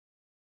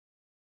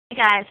Hey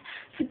guys,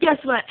 so guess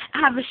what? I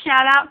have a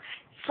shout out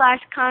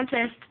 /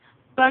 contest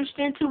bunched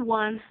into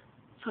one.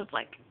 So it's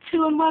like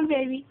 2-in-1,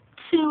 baby.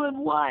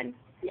 2-in-1.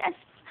 Yes.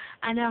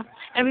 I know.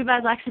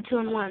 Everybody likes a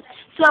 2-in-1.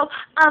 So,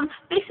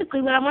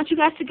 basically what I want you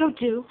guys to go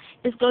do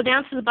is go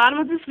down to the bottom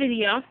of this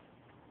video.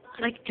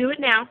 Like, do it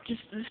now.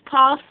 Just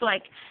pause for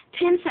like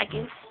 10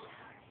 seconds.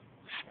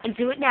 And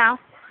do it now.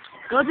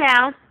 Go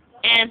down,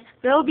 and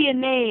there will be a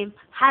name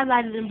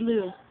highlighted in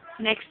blue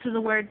next to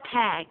the word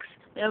tags.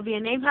 There will be a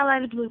name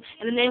highlighted blue,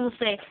 and the name will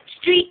say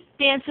Street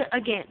Dancer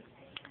Again.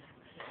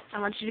 I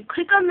want you to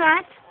click on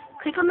that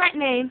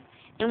name,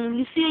 and when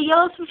you see a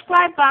yellow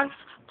subscribe box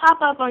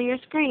pop up on your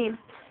screen,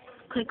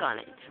 click on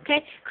it.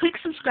 Okay? Click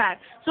subscribe.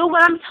 So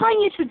what I'm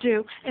telling you to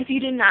do, if you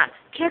did not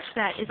catch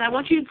that, is I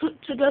want you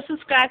to go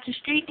subscribe to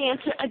Street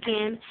Dancer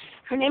Again.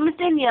 Her name is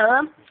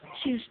Daniela.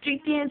 She's a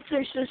street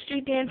dancer. She does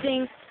street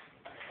dancing.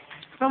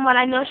 From what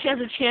I know, she has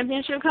a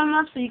championship coming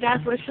up, so you guys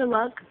wish her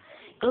luck.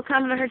 Go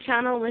comment on her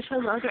channel, wish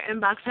her luck, or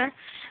inbox her.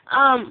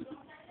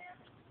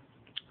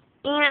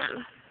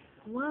 And,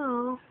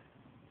 well,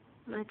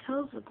 my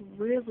toes look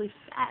really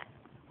fat.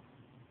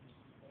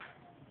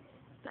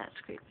 That's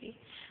creepy.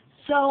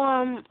 So,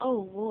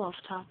 oh, off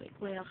topic,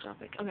 way off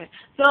topic. Okay,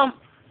 so,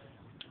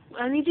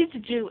 what I need you to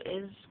do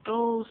is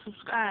go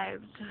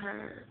subscribe to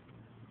her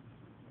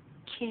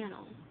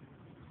channel.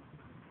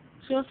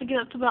 She wants to get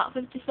up to about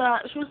 50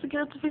 subs. She wants to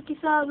get up to 50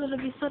 subs. It'll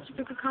be such a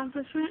big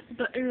accomplishment.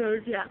 But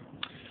anyways, yeah.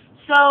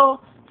 So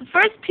the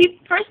first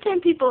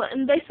 10 people,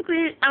 and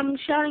basically I'm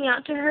shouting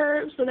out to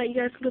her so that you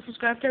guys can go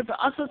subscribe to her. But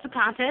also it's a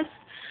contest.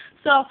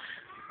 So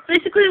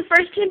basically the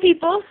first 10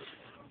 people,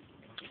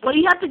 what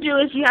you have to do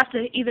is you have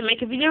to either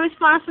make a video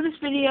response to this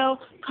video,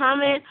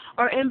 comment,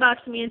 or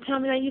inbox me and tell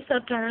me that you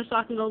subbed to her so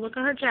I can go look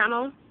on her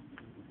channel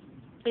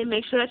and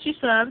make sure that you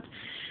subbed.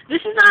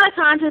 This is not a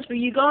contest where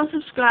you go and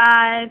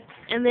subscribe,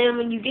 and then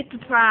when you get the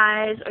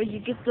prize, or you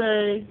get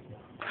the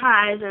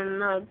prize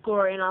and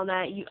glory and all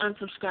that, you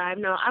unsubscribe.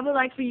 No, I would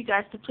like for you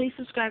guys to please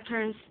subscribe to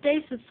her and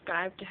stay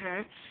subscribed to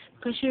her,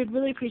 because she would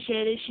really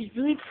appreciate it. She's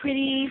really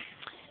pretty.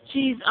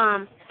 She's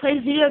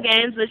plays video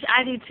games, which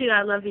I do too.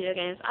 I love video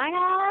games. Oh my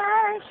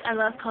gosh, I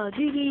love Call of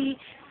Duty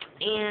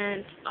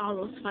and all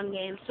those fun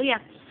games. So yeah.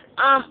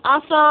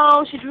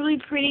 Also, she's really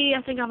pretty.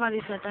 I think I've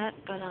already said that,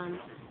 but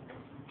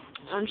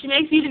she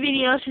makes beauty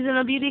videos. She's in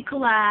a beauty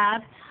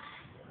collab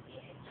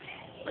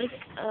with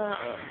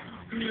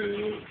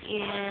me,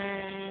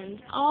 and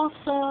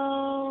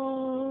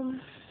also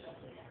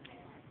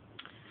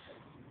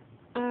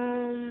I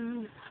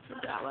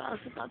forgot what I was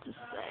about to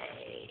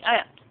say. Oh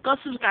yeah, go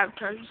subscribe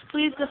to her. Just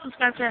please go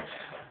subscribe to her.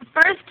 The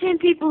first 10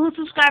 people who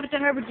subscribe to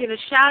her would get a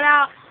shout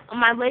out on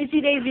my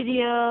Lazy Day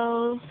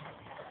videos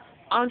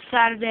on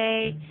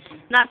Saturday.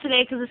 Not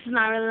today because this is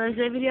not really a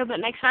Lazy Day video, but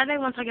next Saturday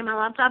once I get my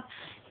laptop.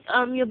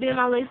 You'll be in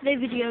my Lazy Day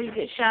video, you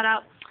get shout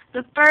out.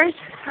 The first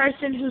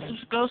person who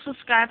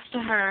subscribes to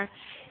her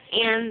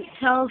and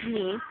tells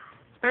me,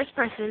 first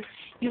person,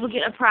 you will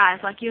get a prize.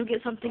 Like, you'll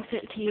get something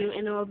sent to you,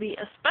 and it will be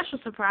a special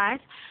surprise.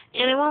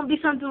 And it won't be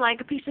something like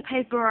a piece of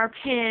paper or a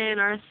pen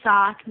or a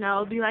sock. No,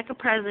 it'll be like a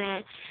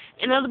present.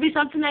 And it'll be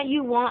something that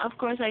you want. Of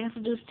course, I have to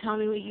just tell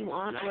me what you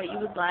want or what you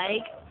would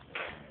like.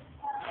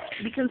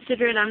 Be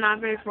considerate. I'm not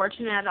very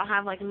fortunate. I don't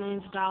have, like,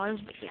 millions of dollars,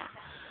 but yeah.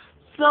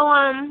 So,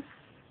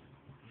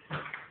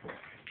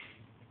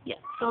 yeah,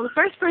 so the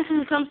first person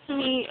who comes to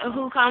me,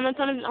 who comments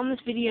on this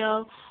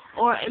video,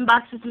 or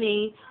inboxes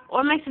me,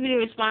 or makes a video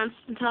response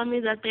and tells me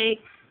that they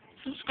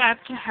subscribe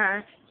to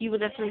her, you will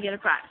definitely get a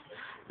prize.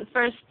 The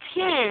first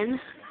 10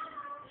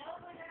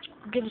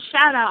 will get a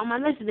shout out on my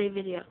Lazy Day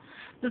video.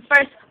 The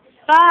first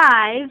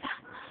 5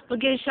 will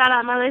get a shout out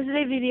on my Lazy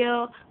Day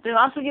video. They'll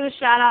also get a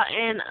shout out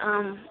in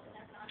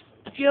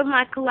a few of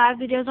my collab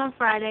videos on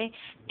Friday,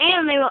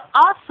 and they will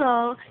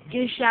also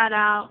get a shout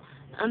out.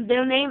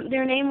 Their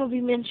name will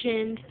be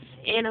mentioned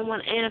in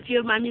a few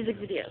of my music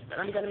videos that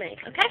I'm gonna make.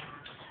 Okay,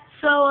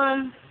 so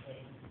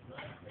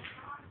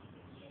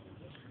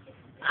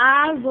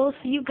I will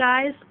see you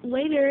guys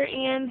later,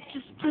 and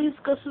just please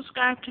go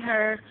subscribe to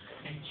her.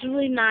 She's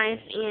really nice,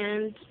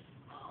 and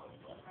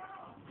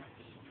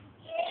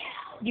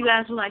you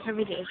guys will like her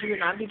videos. You will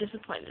not be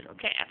disappointed.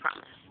 Okay, I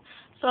promise.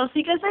 So I'll see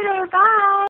you guys later. Bye.